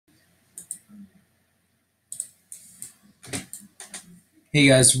Hey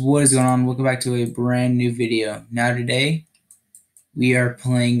guys, what is going on? Welcome back to a brand new video. Now today, we are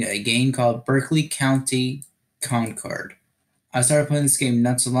playing a game called Berkley County Concord. I started playing this game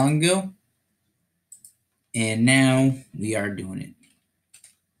not so long ago, and now we are doing it.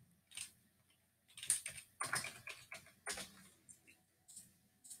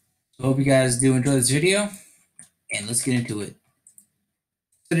 So hope you guys do enjoy this video, and let's get into it.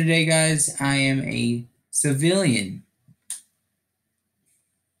 So today, guys, I am a civilian.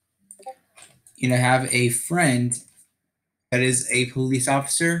 I have a friend that is a police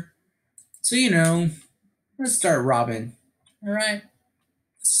officer. So, let's start robbing. All right,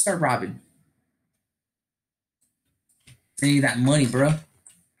 let's start robbing. I need that money, bro. I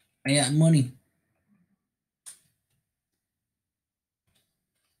need that money.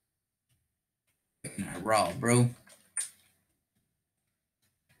 Not raw, bro.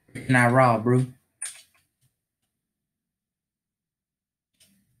 Not raw, bro.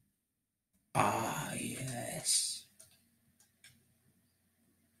 Ah, yes.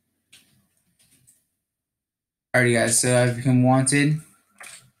 Alrighty, guys. So I've become wanted.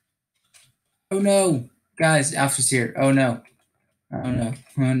 Oh no, guys, Alpha's here. Oh no. Oh no.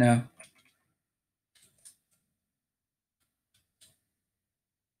 Oh no.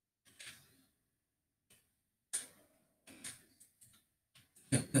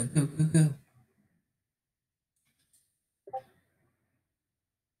 Go, go, go, go, go.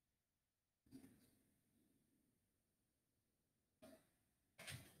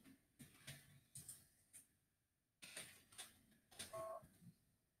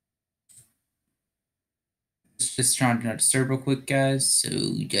 Just trying to not disturb real quick, guys, so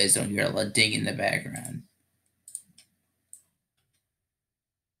you guys don't hear a lot of ding in the background.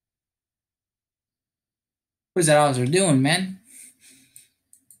 What's that officer doing, man?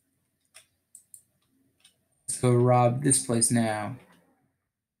 Let's go rob this place now.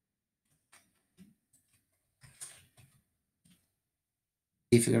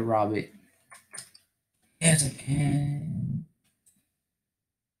 See if we can rob it. Yes, I can.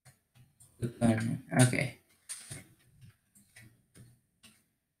 Okay.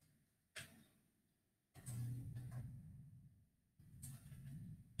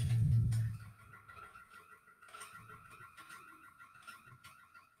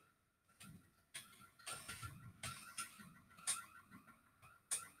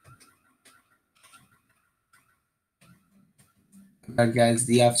 Alright, guys,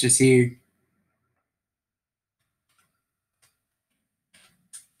 the officer's here.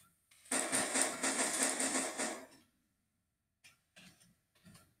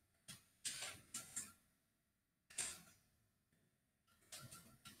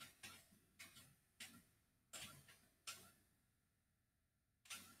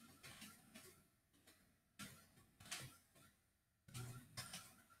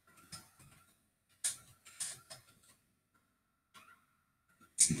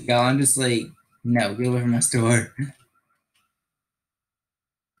 Y'all, I'm just like, no, get away from my store.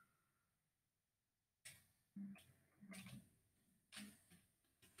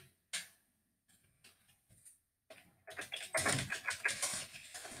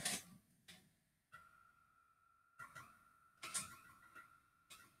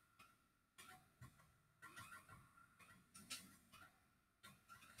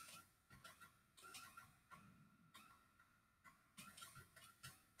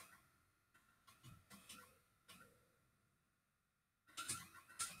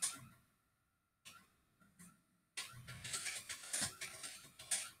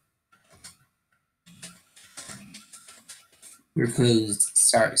 We're closed.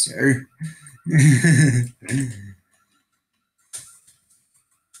 Sorry, sir.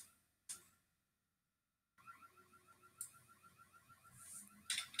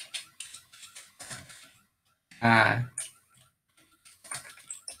 Ah,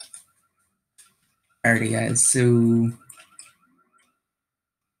 alrighty, guys. So,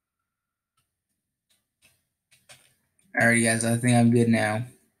 alrighty, guys. I think I'm good now.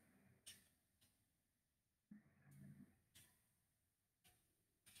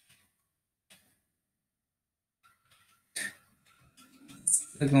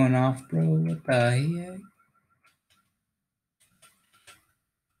 Still going off, bro. What the heck?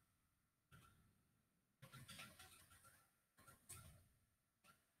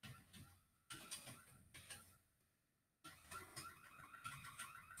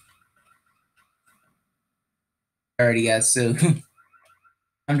 Alrighty, guys. So,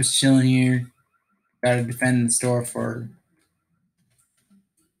 I'm just chilling here. Gotta defend the store for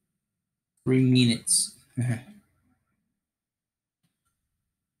 3 minutes.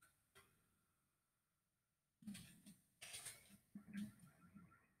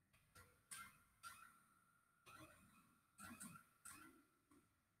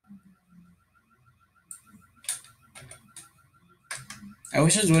 I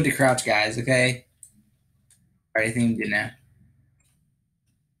wish I was wood to crouch, guys, okay? Alright, I think I'm good now.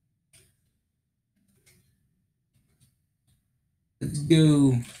 Let's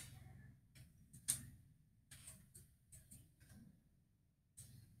go.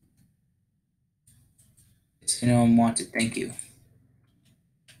 Yes, I know I'm wanted. Thank you.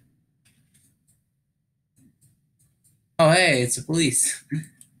 Oh, hey, it's the police.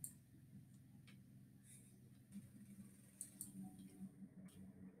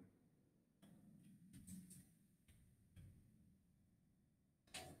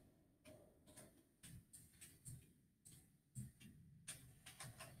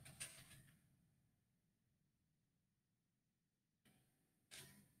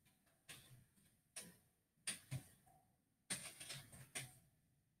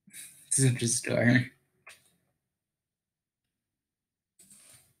 This is just a store.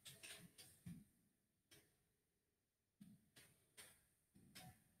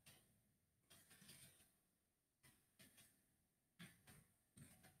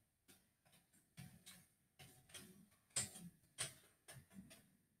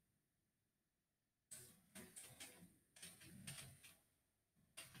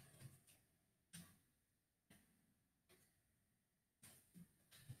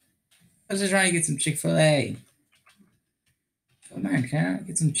 I was just trying to get some Chick-fil-A. Come on, can I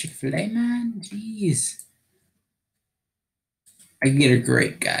get some Chick-fil-A, man? Jeez. I can get a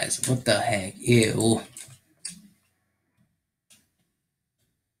grape, guys. What the heck? Ew.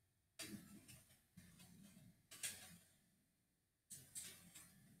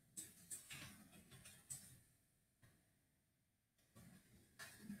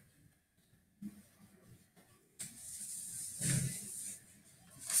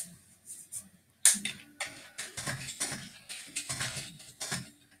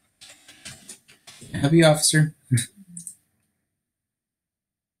 Help you, officer.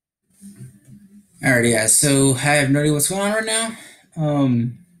 Alrighty, guys. So I have no idea what's going on right now.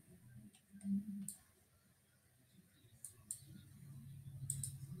 Um,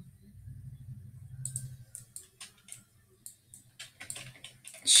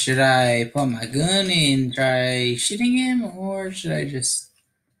 should I pull out my gun and try shooting him, or should I just?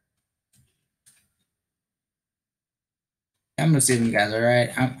 I'm gonna save him, guys. All right,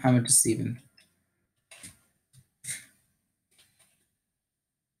 I'm gonna just save him.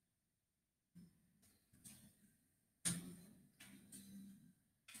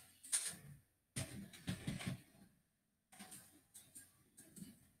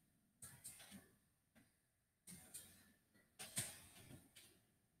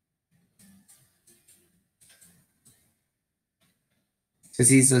 Cause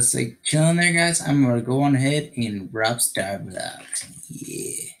he's just like chilling there, guys. I'm gonna go on ahead and rob Starbucks.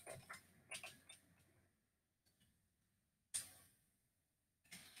 Yeah.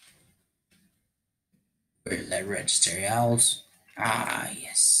 Where's that register, owls? Ah,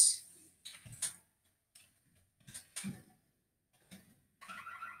 yes.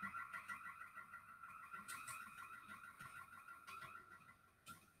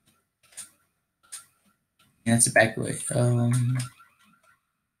 Yeah, that's a back way.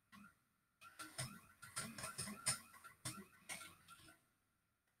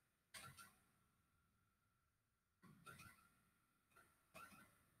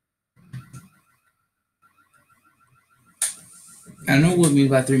 I don't know what it means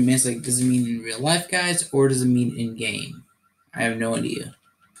by 3 minutes. Like, does it mean in real life, guys, or does it mean in game? I have no idea.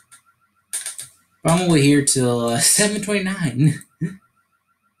 But I'm gonna wait here till 7:29,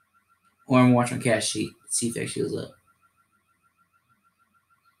 or I'm watching my cash sheet, see if that shows up.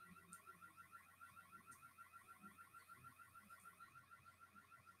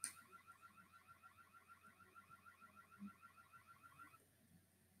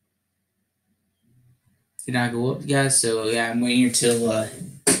 Did not go up, guys. So yeah, I'm waiting here till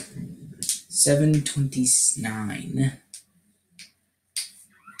 7:29.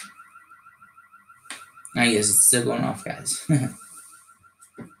 I guess it's still going off, guys.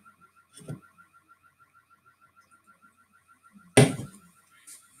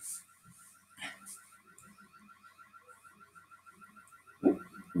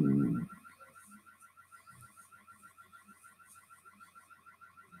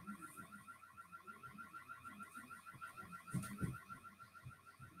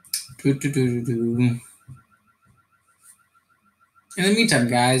 In the meantime,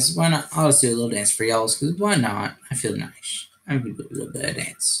 guys, why not? I'll just do a little dance for y'all, because why not? I feel nice. I'm gonna do a little bit of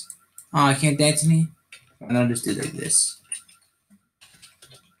dance. Oh, I can't dance me? And I'll just do like this.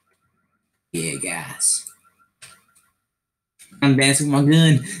 Yeah, guys. I'm dancing with my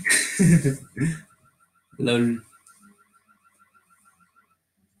gun. Lol.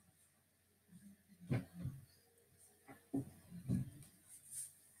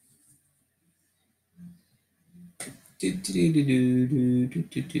 Yeah,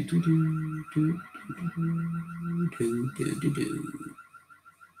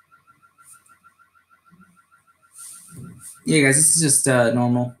 guys, this is just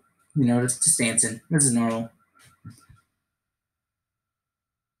normal. You know, just dancing. This is normal.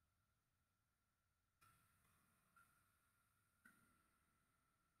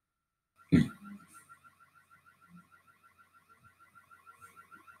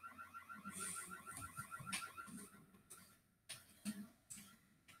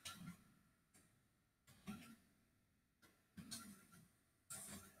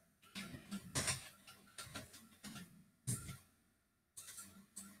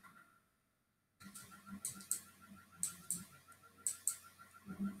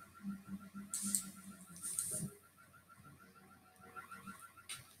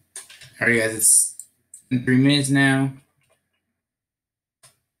 All right, guys, it's in 3 minutes now,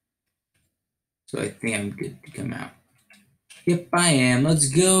 so I think I'm good to come out. Yep, I am. Let's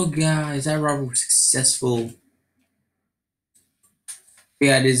go, guys. That robbery was successful.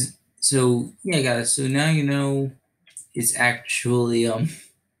 Yeah, it is. So yeah, guys. So now you know it's actually 3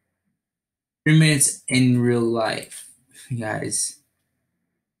 minutes in real life, guys.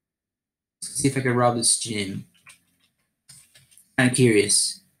 Let's see if I can rob this gym. Kind of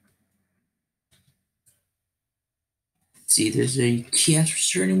curious. Let's see, there's a kiosk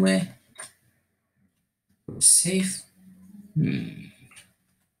register anywhere. Safe.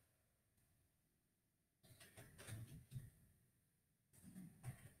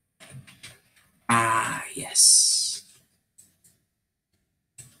 Ah, yes.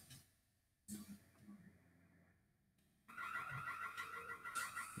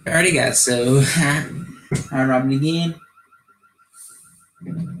 Alrighty, guys. So I robbed it again.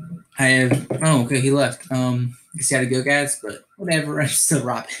 I have. Oh, okay. He left. Guess he had to go, guys. But whatever. I'm still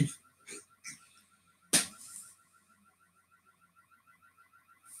robbing.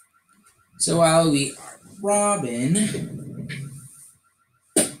 So while we are robbing,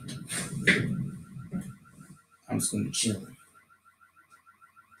 I'm just going to chill.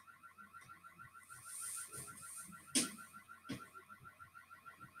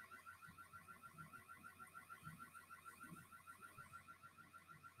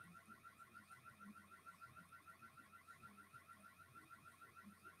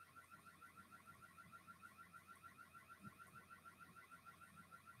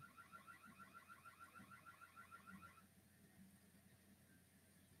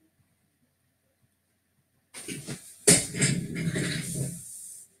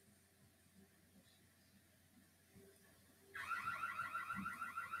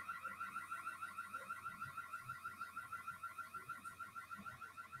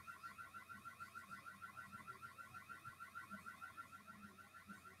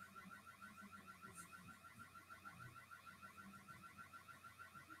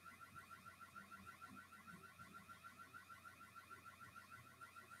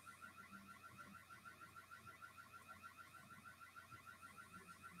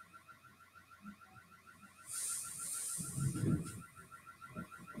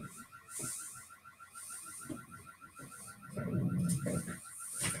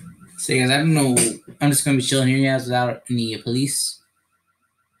 So, guys, I don't know. I'm just going to be chilling here, guys, without any police.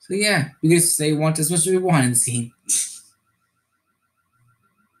 So, yeah, because they want as much as we want in this game.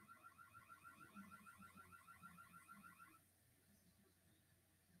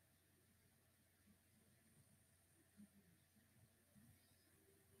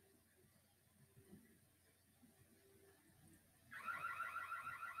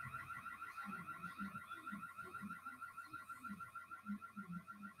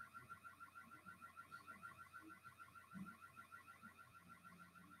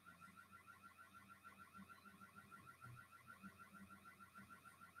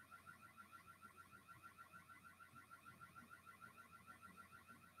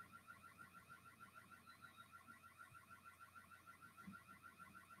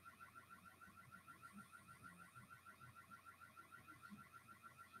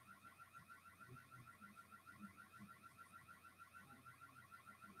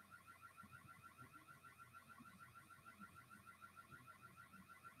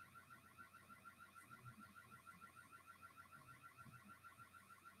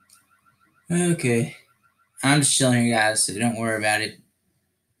 Okay. I'm just chilling here, guys, so don't worry about it.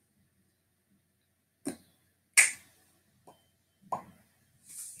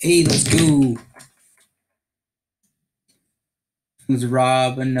 Hey, let's go. Let's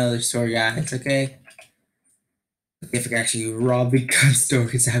rob another store, guys, okay? If I can actually rob a gun store,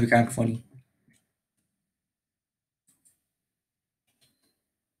 because that'd be kind of funny.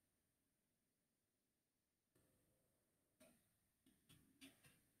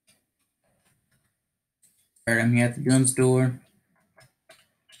 Alright, I'm here at the gun's door.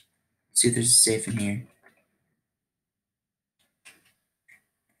 See if there's a safe in here.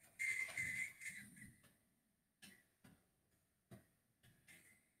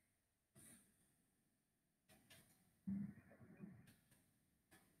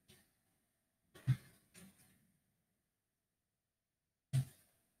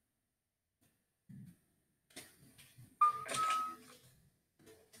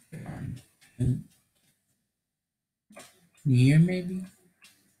 Here, maybe?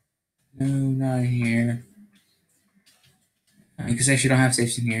 No, not here. Because I actually don't have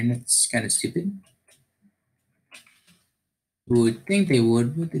safes in here, and that's kind of stupid. You would think they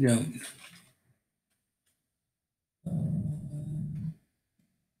would, but they don't.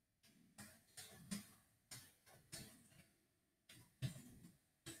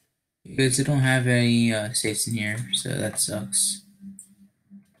 Because they don't have any safes in here, so that sucks.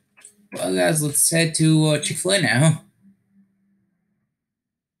 Well, guys, let's head to Chick-fil-A now.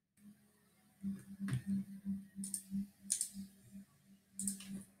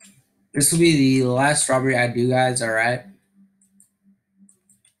 This will be the last strawberry I do, guys, alright?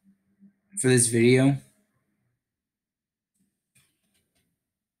 For this video.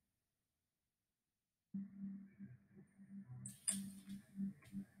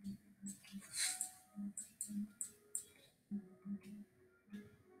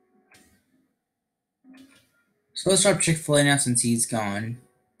 So let's drop Chick-fil-A now since he's gone.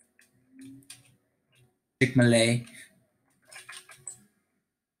 Chick-fil-A.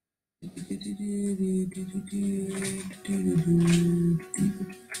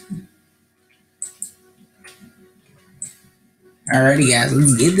 Alrighty, guys,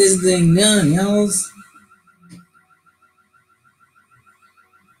 let's get this thing done, y'all.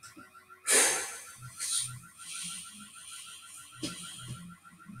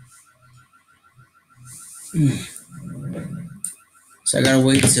 So I gotta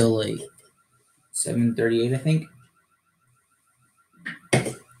wait till like 7:38, I think.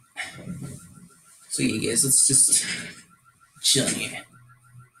 So yeah, guys, let's just chill in here.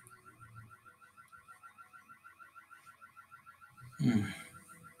 Oh,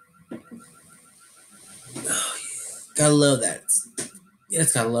 yeah. Gotta love that.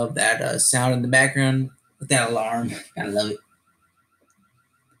 Yes, gotta love that sound in the background with that alarm. Gotta love it.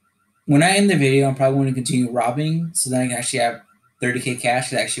 When I end the video, I'm probably going to continue robbing, so then I can actually have 30K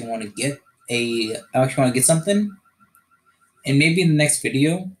cash that I actually want to get something. And maybe in the next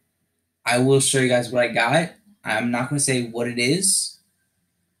video, I will show you guys what I got. I'm not going to say what it is.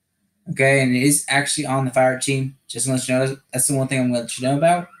 Okay, and it is actually on the fire team. Just to let you know, that's the one thing I'm going to let you know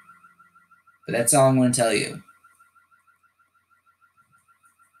about. But that's all I'm going to tell you.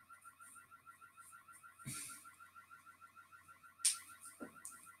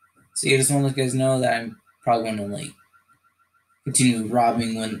 So I just want to let you guys know that I'm probably going to like continue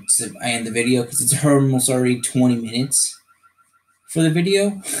robbing when I end the video because it's almost already 20 minutes for the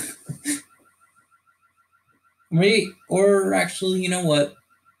video. Or actually, you know what?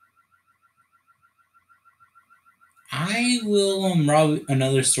 I will rob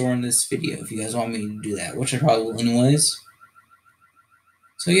another store in this video if you guys want me to do that, which I probably will anyways.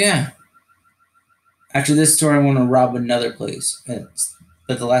 So yeah. After this store, I want to rob another place.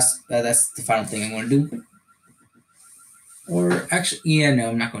 But that's the final thing I'm going to do. Or actually, yeah, no,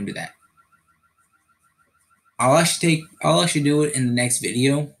 I'm not going to do that. I'll actually do it in the next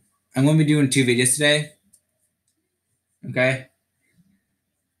video. I'm going to be doing 2 videos today. Okay.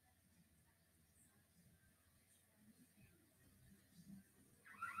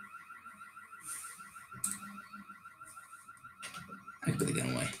 I put the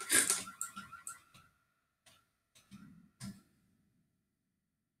gun away.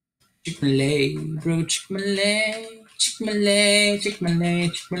 Chick-fil-A, bro, Chick-fil-A, Chick-fil-A, Chick-fil-A,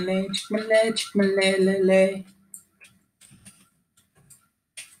 Chick-fil-A, Chick-fil-A, Chick-fil-A,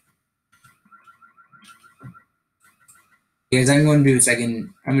 Guys, I'm going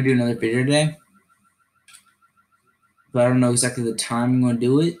to do another video today. But I don't know exactly the time I'm going to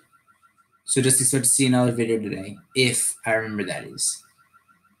do it. So just expect to see another video today, if I remember that is.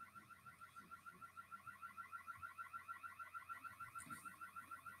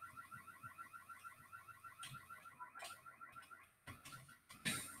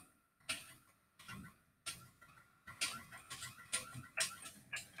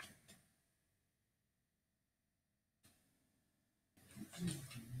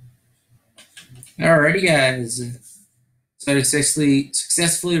 Alrighty, guys. So I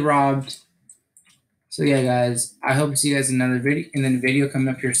successfully robbed. So yeah, guys. I hope to see you guys in another video, and then a video coming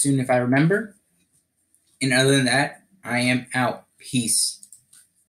up here soon if I remember. And other than that, I am out. Peace.